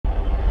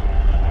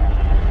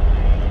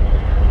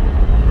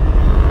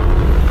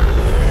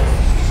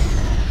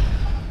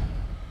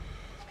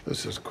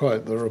This is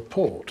quite the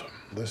report.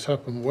 This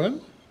happened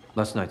when?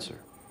 Last night, sir.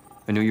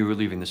 I knew you were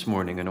leaving this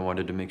morning, and I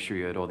wanted to make sure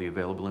you had all the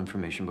available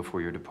information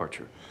before your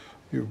departure.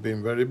 You've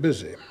been very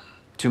busy.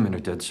 2 men are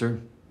dead,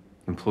 sir.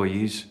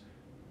 Employees.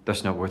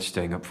 That's not worth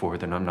staying up for,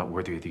 then I'm not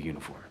worthy of the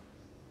uniform.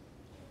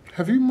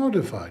 Have you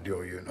modified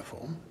your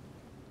uniform?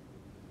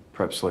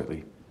 Perhaps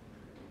slightly.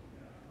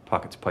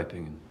 Pockets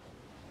piping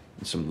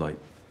and some light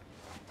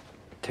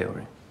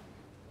tailoring.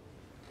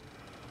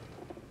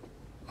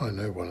 I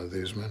know one of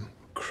these men.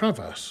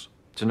 Crevasse.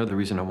 It's another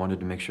reason I wanted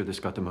to make sure this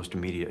got the most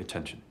immediate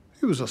attention.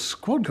 He was a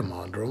squad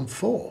commander on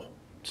 4.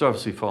 It's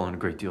obviously fallen a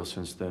great deal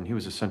since then. He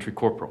was a sentry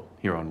corporal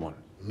here on 1.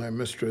 No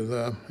mystery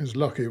there. He's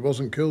lucky he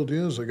wasn't killed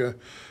years ago.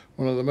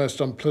 One of the most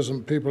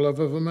unpleasant people I've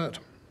ever met.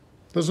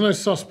 There's no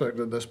suspect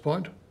at this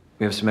point.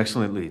 We have some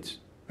excellent leads.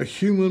 A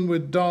human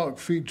with dark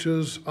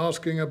features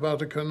asking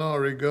about a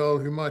Canary girl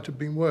who might have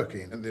been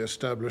working in the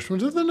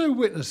establishment. Are there no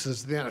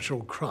witnesses to the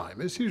actual crime?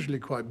 It's usually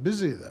quite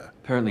busy there.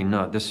 Apparently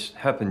not. This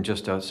happened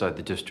just outside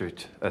the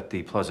district at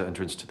the plaza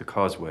entrance to the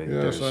causeway.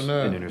 Yes, There's I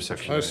know. an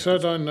intersection. I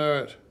said I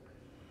know it.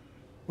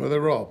 Were they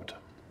robbed?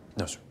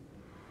 No, sir.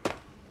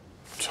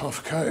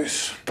 Tough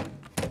case.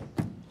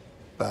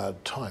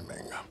 Bad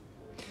timing.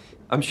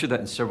 I'm sure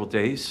that in several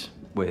days,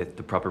 with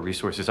the proper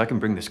resources, I can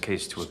bring this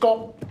case to a...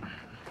 Stop.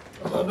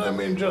 I don't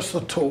mean just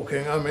the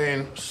talking, I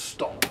mean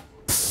stop.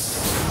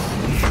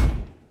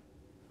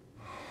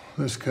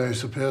 This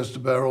case appears to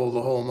bear all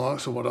the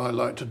hallmarks of what I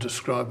like to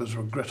describe as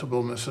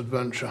regrettable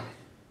misadventure.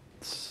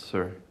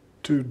 Sir?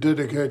 2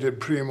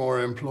 dedicated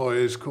Primor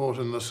employees caught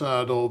in the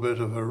sad orbit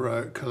of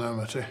heroic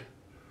calamity.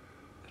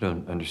 I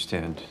don't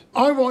understand.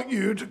 I want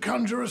you to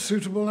conjure a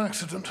suitable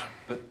accident.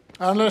 But...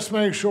 And let's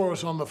make sure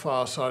it's on the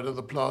far side of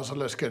the plaza.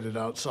 Let's get it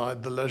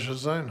outside the leisure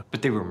zone.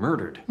 But they were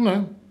murdered.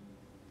 No.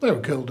 They were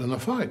killed in a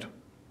fight.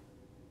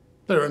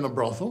 They're in a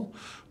brothel,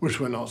 which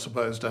we're not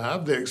supposed to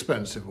have, the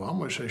expensive one,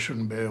 which they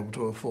shouldn't be able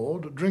to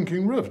afford,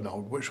 drinking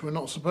Rivnog, which we're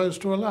not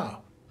supposed to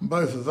allow.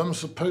 Both of them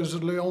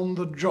supposedly on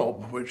the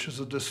job, which is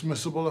a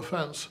dismissible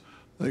offence.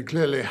 They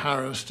clearly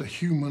harassed a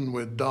human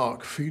with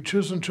dark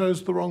features and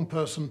chose the wrong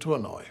person to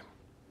annoy.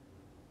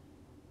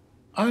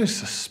 I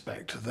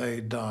suspect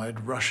they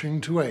died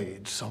rushing to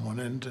aid someone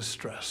in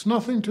distress.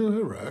 Nothing too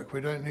heroic,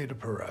 we don't need a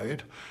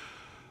parade.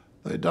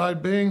 They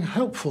died being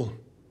helpful.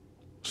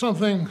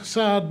 Something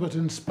sad but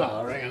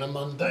inspiring in a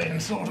mundane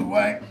sort of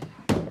way.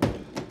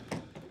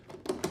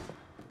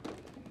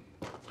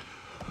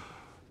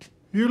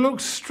 You look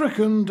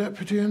stricken,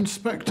 Deputy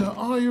Inspector.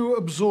 Are you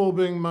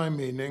absorbing my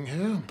meaning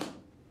here?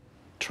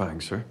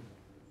 Trying, sir.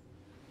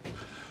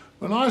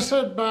 When I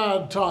said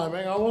bad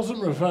timing, I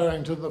wasn't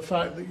referring to the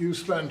fact that you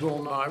spent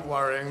all night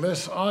worrying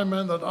this. I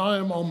meant that I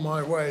am on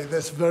my way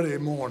this very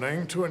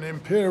morning to an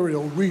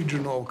Imperial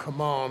Regional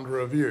Command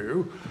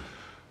review,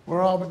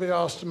 where I'll be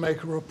asked to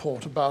make a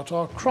report about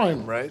our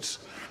crime rates.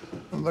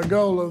 And the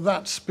goal of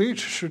that speech,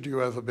 should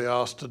you ever be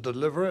asked to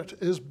deliver it,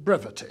 is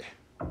brevity.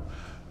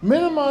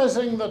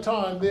 Minimizing the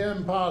time the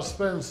Empire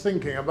spends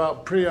thinking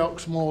about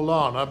Preox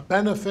Morlana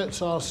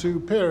benefits our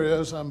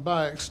superiors and,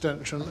 by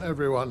extension,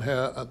 everyone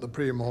here at the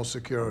Primor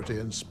Security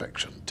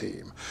Inspection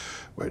Team,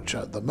 which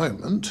at the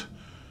moment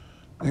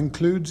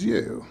includes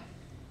you.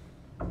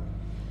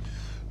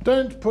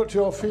 Don't put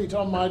your feet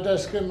on my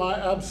desk in my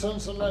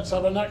absence, and let's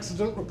have an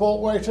accident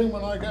report waiting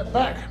when I get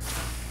back.